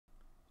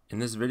In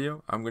this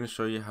video, I'm going to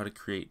show you how to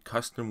create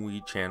custom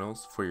Wii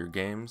channels for your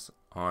games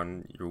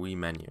on your Wii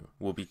menu.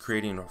 We'll be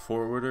creating a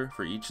forwarder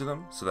for each of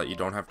them so that you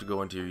don't have to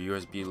go into your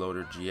USB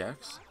loader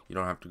GX, you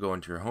don't have to go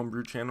into your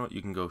homebrew channel,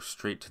 you can go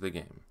straight to the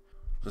game.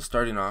 So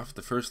starting off,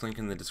 the first link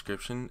in the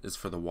description is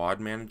for the WAD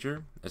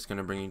manager. It's going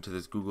to bring you to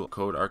this Google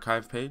Code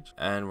Archive page,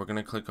 and we're going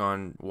to click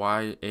on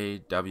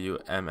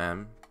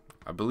YAWMM.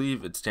 I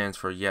believe it stands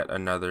for yet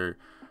another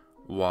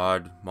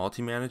WAD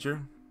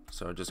multi-manager.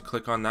 So just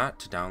click on that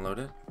to download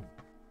it.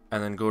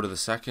 And then go to the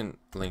second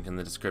link in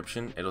the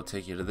description. It'll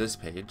take you to this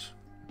page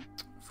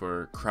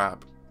for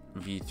crap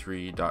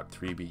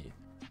v3.3b.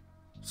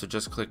 So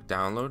just click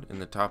download in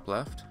the top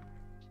left,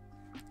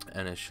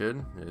 and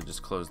it'll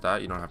just close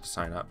that. You don't have to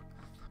sign up.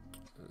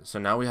 So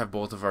now we have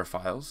both of our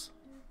files.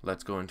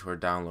 Let's go into our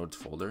downloads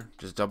folder.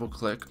 Just double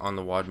click on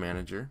the WAD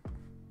manager.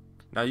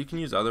 Now you can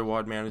use other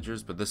WAD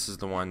managers, but this is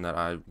the one that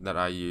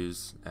I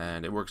use,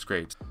 and it works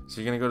great.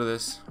 So you're gonna go to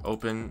this,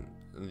 open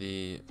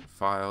the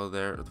file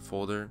there, the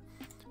folder,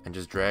 and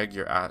just drag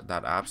your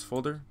that apps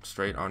folder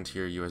straight onto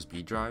your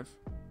USB drive.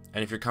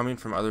 And if you're coming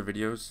from other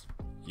videos,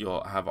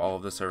 you'll have all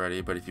of this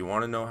already, but if you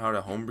want to know how to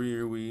homebrew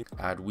your Wii,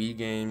 add Wii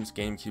games,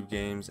 GameCube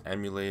games,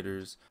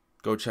 emulators,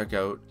 go check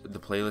out the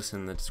playlist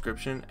in the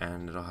description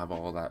and it'll have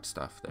all that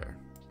stuff there.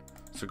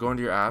 So go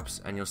into your apps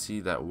and you'll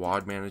see that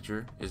WAD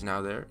manager is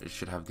now there. It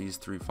should have these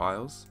 3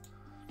 files.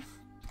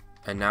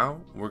 And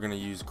now we're going to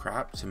use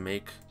crap to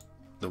make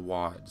the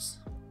WADs.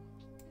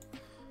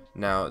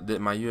 Now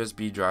my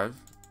USB drive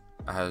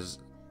has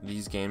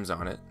these games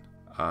on it.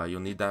 You'll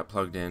need that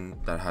plugged in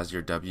that has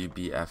your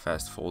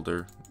WBFS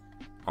folder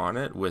on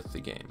it with the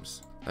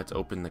games. Let's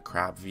open the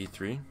crap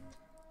v3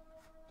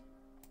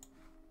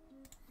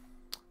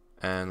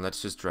 and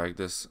let's just drag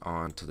this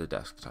onto the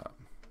desktop.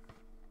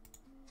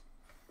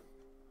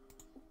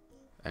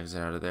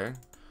 Exit out of there,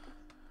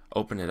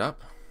 open it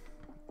up,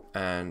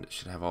 and it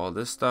should have all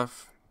this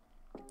stuff.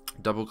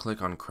 Double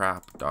click on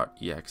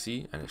crap.exe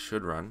and it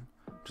should run.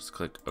 Just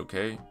click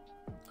OK,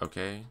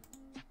 OK,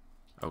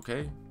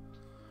 OK.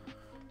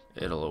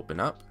 It'll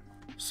open up.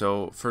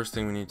 So first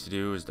thing we need to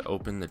do is to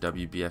open the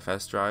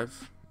WBFS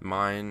drive.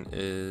 Mine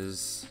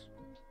is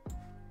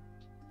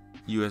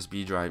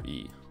USB drive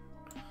E.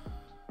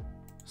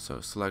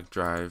 So select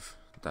drive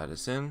that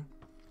is in,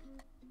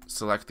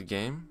 select the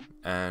game,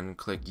 and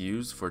click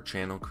use for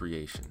channel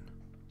creation.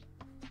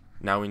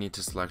 Now we need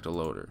to select a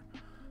loader.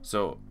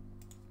 So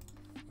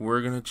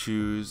we're gonna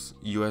choose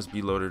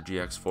USB loader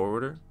GX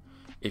forwarder.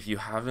 If you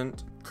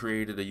haven't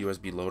created a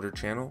USB loader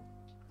channel,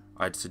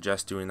 I'd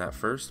suggest doing that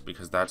first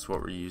because that's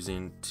what we're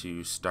using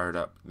to start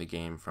up the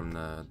game from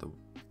the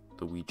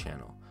Wii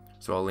channel.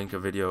 So I'll link a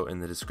video in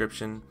the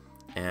description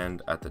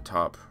and at the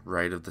top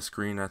right of the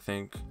screen, I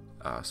think.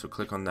 So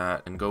click on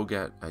that and go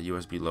get a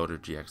USB loader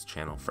GX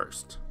channel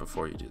first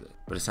before you do that.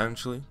 But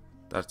essentially,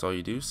 that's all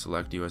you do.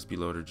 Select USB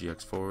loader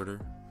GX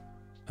forwarder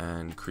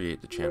and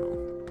create the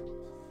channel.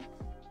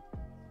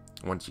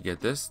 Once you get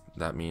this,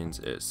 that means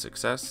it's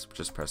success.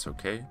 Just press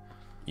OK.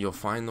 You'll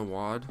find the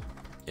WAD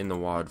in the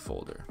WAD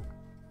folder.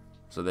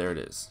 So there it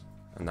is,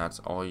 and that's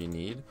all you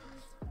need.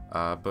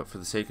 But for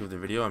the sake of the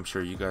video, I'm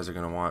sure you guys are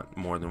going to want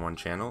more than one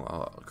channel.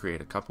 I'll create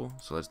a couple.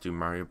 So let's do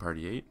Mario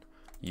Party 8,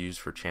 use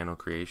for channel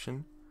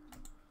creation,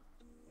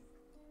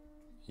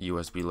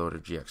 USB loader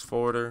GX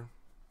forwarder,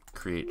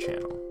 create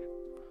channel.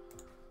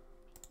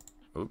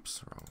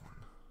 Oops, wrong one.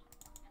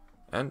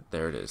 And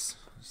there it is.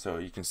 So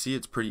you can see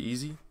it's pretty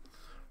easy.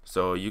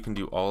 So you can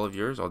do all of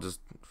yours. I'll just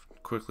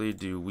quickly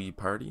do Wii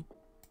Party,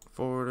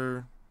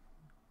 forwarder,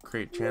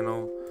 create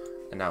channel,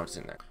 and now it's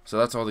in there. So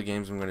that's all the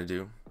games I'm going to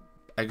do.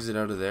 Exit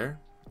out of there,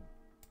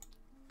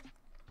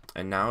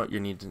 and now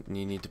you need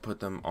to put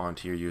them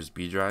onto your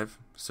USB drive.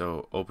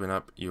 So open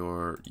up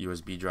your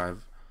USB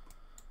drive,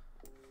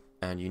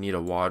 and you need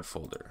a WAD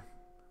folder.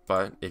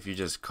 But if you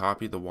just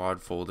copy the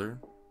WAD folder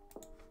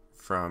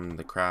from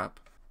the crap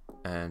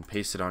and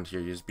paste it onto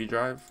your USB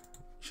drive,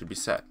 you should be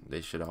set.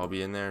 They should all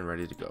be in there and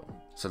ready to go.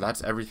 So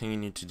that's everything you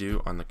need to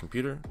do on the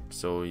computer.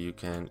 So you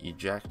can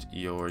eject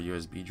your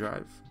USB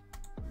drive,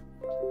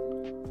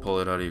 pull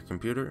it out of your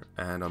computer,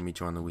 and I'll meet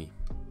you on the Wii.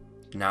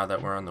 Now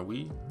that we're on the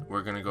Wii,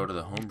 we're gonna go to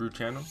the homebrew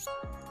channel.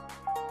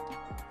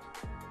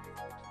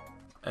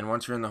 And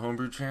once you're in the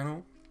homebrew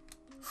channel,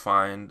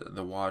 find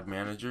the WAD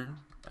manager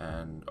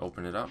and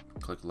open it up,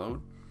 click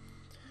load.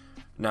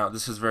 Now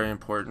this is very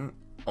important.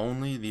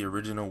 Only the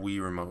original Wii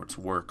remotes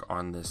work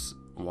on this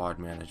WAD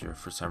manager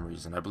for some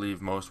reason. I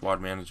believe most WAD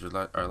managers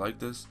are like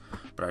this,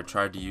 but I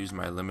tried to use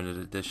my limited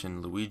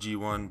edition Luigi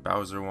one,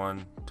 Bowser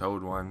one,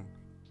 Toad one.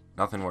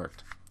 Nothing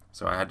worked.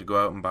 So I had to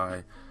go out and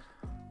buy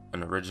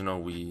an original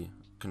Wii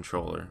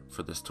controller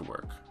for this to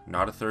work.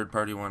 Not a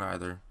third-party one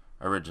either,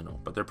 original.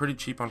 But they're pretty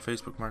cheap on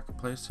Facebook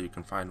Marketplace, so you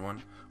can find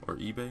one, or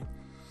eBay.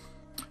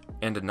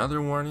 And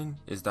another warning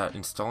is that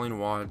installing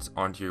WADs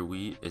onto your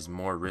Wii is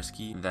more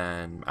risky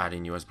than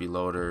adding USB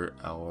loader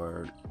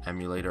or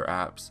emulator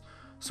apps.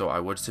 So I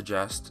would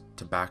suggest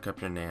to back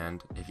up your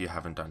NAND if you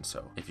haven't done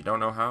so. If you don't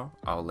know how,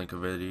 I'll link a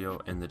video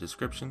in the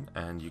description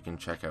and you can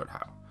check out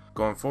how.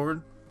 Going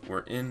forward,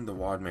 we're in the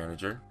WAD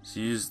manager. So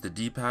use the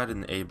D-pad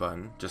and the A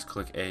button. Just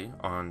click A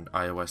on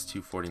iOS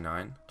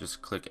 249.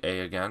 Just click A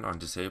again on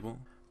disable.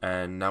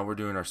 And now we're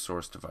doing our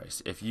source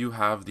device. If you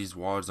have these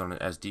WADs on an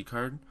SD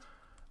card,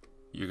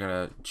 you're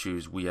gonna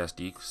choose Wii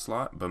SD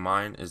slot, but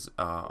mine is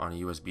on a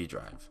USB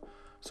drive.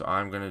 So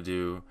I'm gonna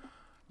do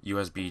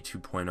USB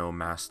 2.0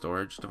 mass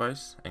storage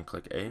device and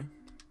click A.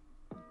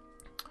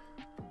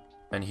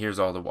 And here's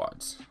all the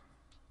WADs.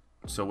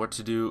 So what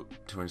to do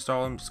to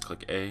install them, just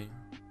click A,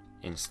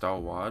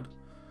 install WAD,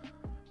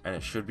 and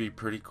it should be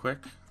pretty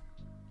quick.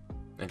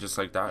 And just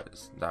like that,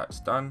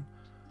 that's done.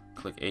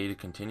 Click A to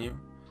continue.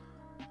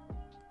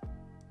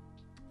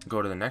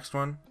 Go to the next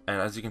one,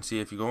 and as you can see,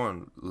 if you go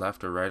on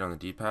left or right on the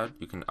D-pad,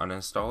 you can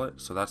uninstall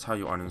it. So that's how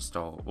you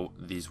uninstall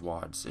these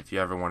WADs if you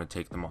ever want to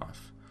take them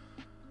off.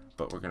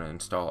 But we're going to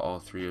install all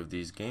 3 of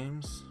these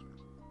games.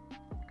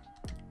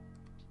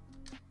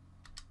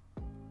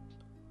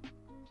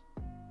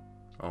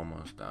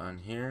 Almost done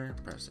here.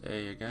 Press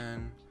A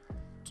again.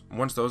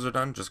 Once those are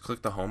done, just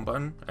click the home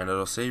button and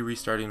it'll say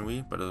restarting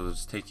Wii, but it'll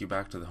just take you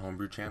back to the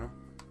homebrew channel.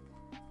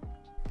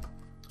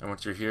 And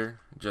once you're here,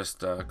 just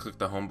click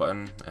the home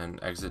button and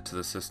exit to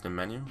the system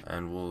menu,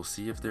 and we'll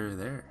see if they're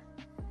there.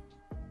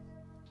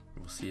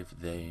 We'll see if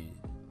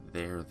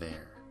they're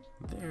there.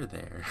 They're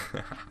there.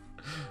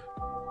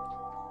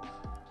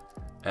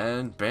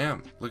 And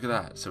bam, look at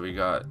that. So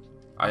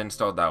I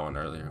installed that one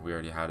earlier. We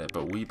already had it,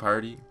 but Wii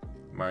Party,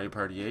 Mario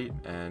Party 8,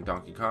 and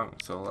Donkey Kong.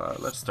 So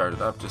let's start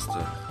it up just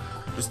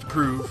to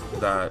prove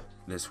that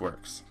this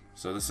works.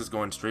 So this is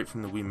going straight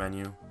from the Wii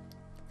menu,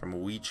 from a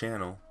Wii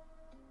channel,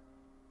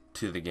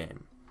 to the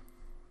game.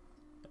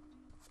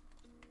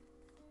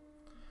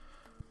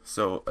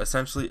 So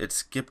essentially it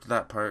skipped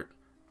that part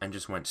and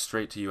just went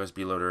straight to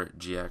USB Loader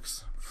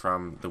GX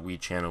from the Wii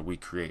channel we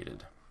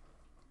created.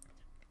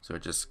 So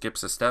it just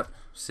skips a step,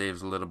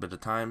 saves a little bit of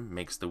time,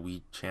 makes the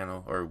Wii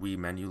channel or Wii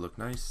menu look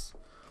nice.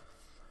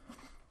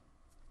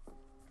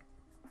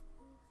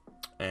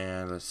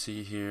 And let's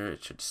see here,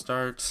 it should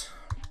start.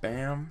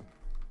 Bam,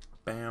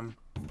 bam,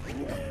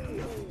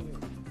 bam.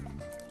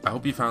 I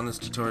hope you found this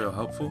tutorial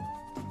helpful.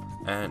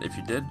 And if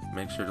you did,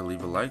 make sure to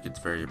leave a like, it's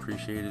very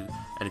appreciated.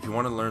 And if you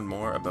want to learn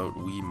more about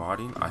Wii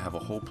modding, I have a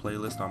whole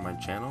playlist on my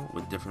channel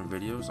with different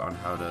videos on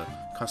how to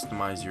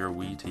customize your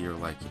Wii to your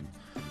liking.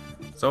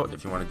 So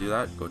if you want to do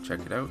that, go check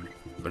it out.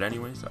 But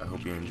anyways, I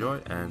hope you enjoy,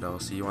 and I'll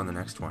see you on the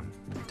next one.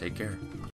 Take care.